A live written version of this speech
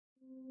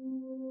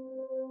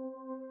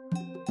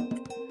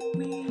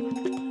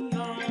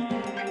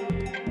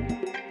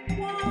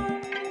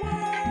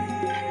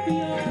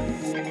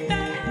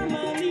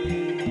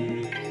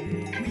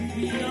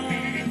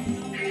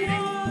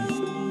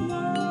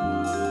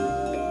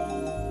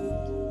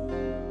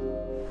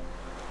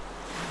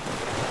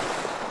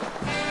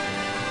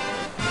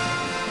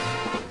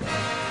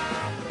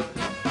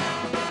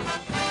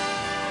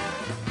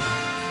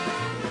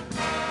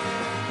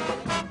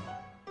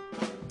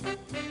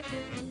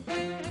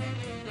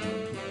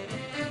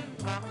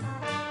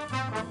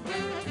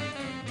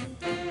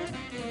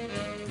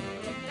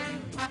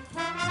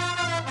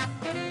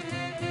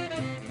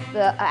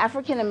The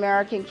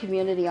African-American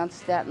community on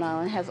Staten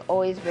Island has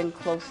always been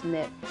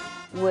close-knit,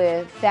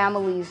 with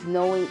families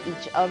knowing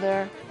each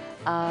other.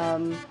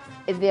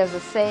 There's a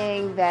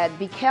saying that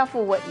be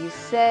careful what you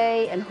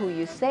say and who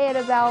you say it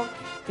about,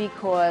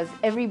 because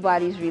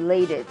everybody's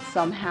related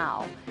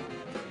somehow.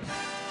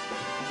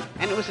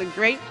 And it was a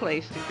great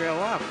place to grow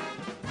up.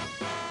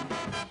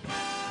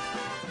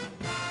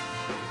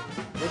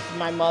 This is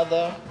my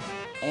mother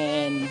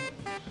and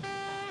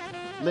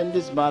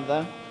Linda's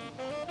mother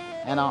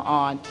and our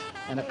aunt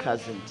and a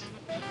cousin.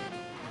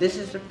 This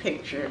is a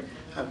picture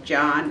of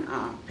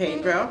John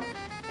Pedro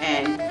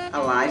and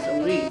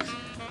Eliza Weeks,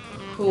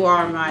 who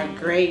are my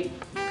great,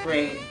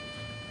 great,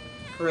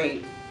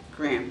 great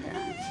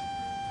grandparents.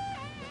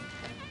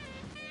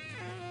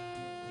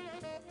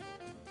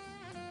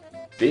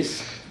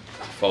 This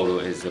photo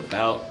is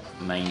about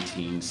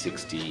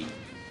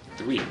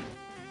 1963.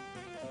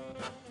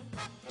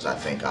 I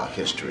think our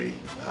history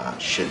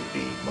should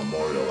be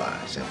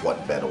memorialized, and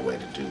what better way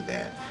to do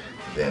that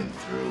than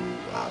through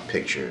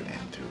picture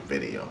and through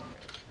video.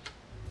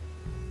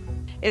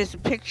 It is a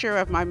picture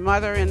of my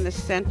mother in the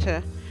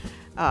center,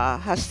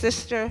 her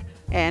sister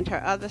and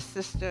her other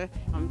sister.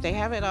 They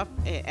have it up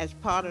as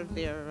part of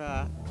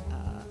their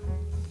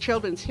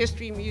Children's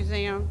History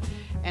Museum,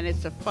 and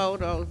it's a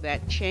photo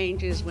that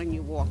changes when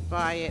you walk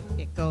by it.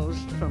 It goes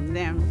from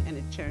them and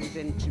it turns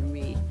into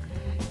me.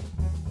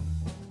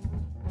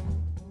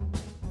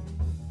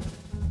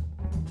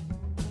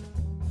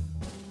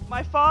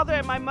 My father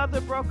and my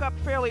mother broke up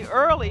fairly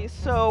early,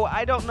 so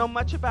I don't know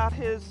much about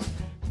his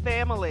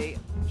family.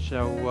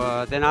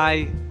 So then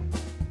I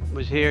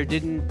was here,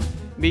 didn't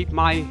meet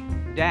my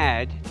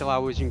dad till I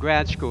was in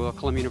grad school at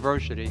Columbia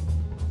University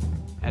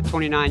at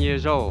 29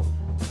 years old.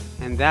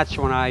 And that's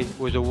when I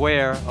was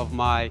aware of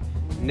my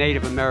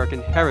Native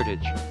American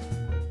heritage.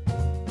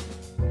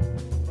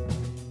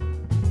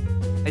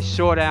 I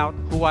sought out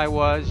who I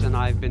was, and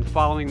I've been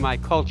following my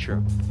culture.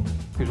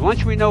 Because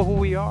once we know who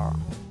we are,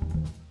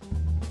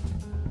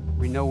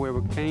 we know where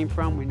we came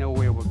from, we know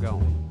where we're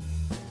going.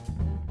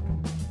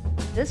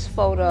 This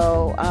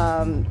photo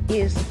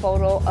is a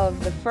photo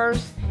of the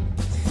first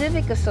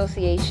civic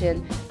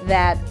association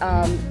that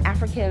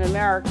African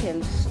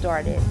Americans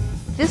started.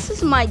 This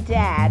is my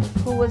dad,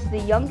 who was the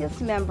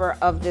youngest member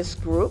of this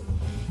group.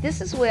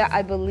 This is where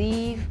I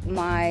believe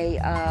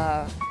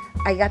I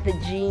got the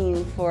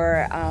gene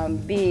for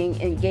being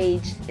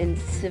engaged in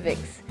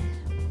civics.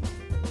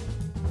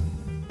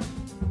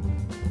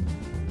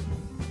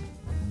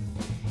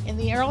 In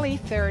the early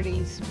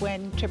 30s,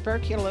 when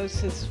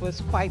tuberculosis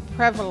was quite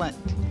prevalent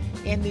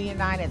in the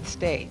United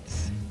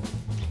States,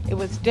 it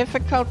was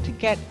difficult to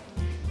get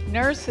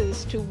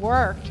nurses to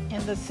work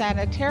in the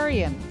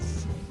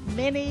sanitariums.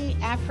 Many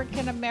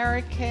African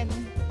American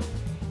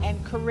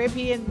and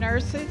Caribbean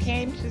nurses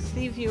came to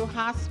Seaview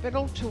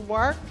Hospital to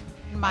work.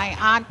 My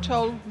aunt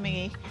told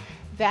me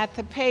that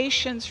the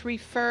patients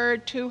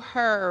referred to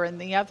her and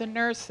the other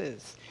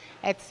nurses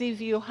at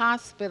Seaview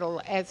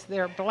Hospital as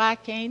their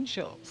black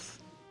angels.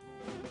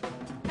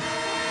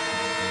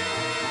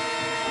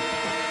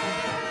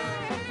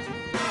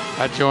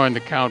 I joined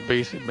the Count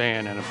Basie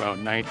Band in about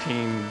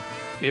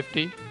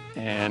 1950,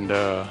 and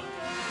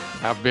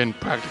I've been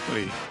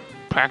practically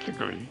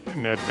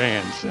in that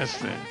band since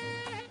then.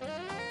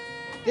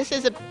 This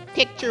is a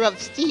picture of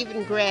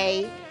Stephen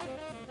Gray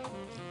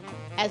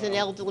as an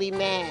elderly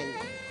man.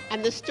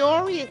 And the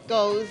story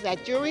goes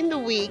that during the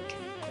week,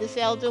 this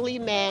elderly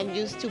man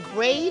used to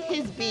braid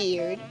his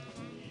beard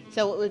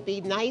so it would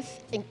be nice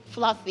and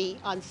fluffy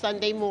on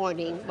Sunday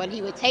morning, when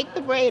he would take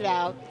the braid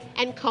out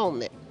and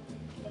comb it.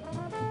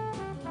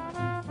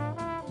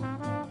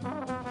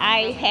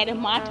 I had a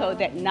motto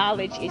that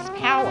knowledge is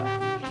power.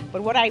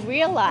 But what I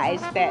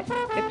realized that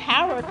the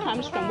power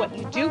comes from what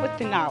you do with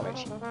the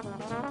knowledge.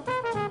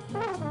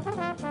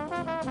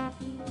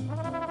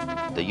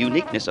 The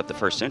uniqueness of the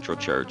First Central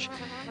Church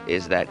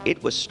is that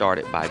it was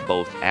started by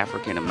both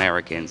African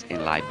Americans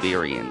and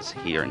Liberians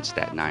here in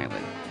Staten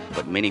Island.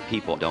 What many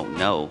people don't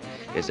know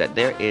is that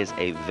there is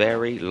a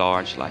very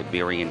large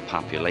Liberian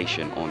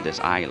population on this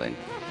island.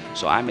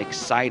 So I'm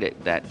excited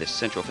that the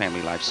Central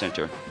Family Life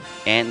Center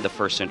and the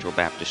First Central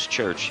Baptist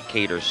Church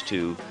caters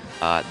to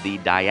the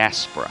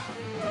diaspora.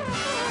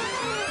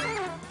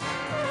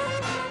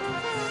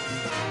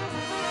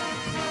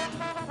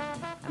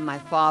 And my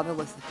father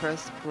was the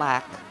first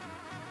black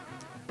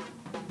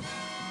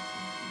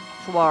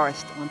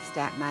florist on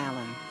Staten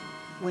Island.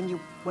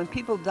 When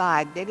people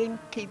died, they didn't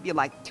keep you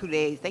like 2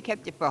 days, they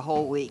kept you for a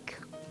whole week.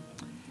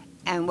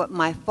 And what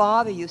my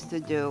father used to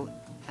do,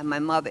 and my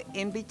mother,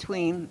 in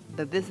between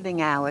the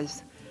visiting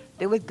hours,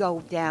 they would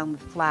go down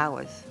with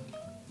flowers.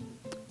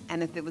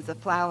 And if it was a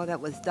flower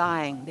that was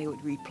dying, they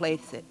would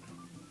replace it.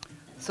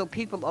 So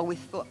people always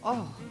thought,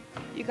 oh,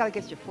 you gotta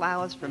get your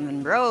flowers from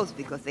Monroe's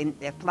because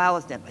their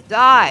flowers never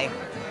die.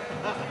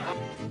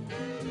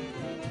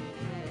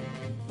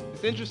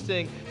 It's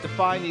interesting to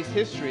find these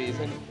histories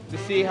and to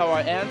see how our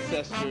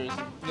ancestors,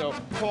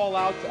 call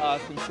out to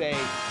us and say,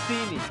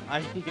 "See me,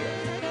 I'm here."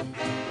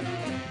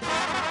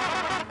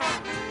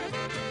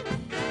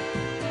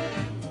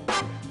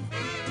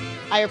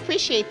 I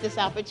appreciate this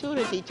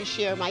opportunity to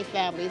share my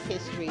family's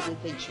history with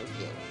Litchfield.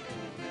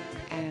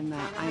 And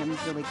I am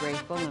really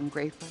grateful. I'm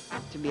grateful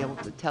to be able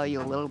to tell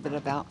you a little bit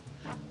about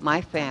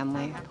my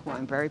family, who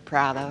I'm very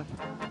proud of.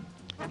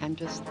 And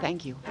just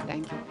thank you.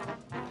 Thank you.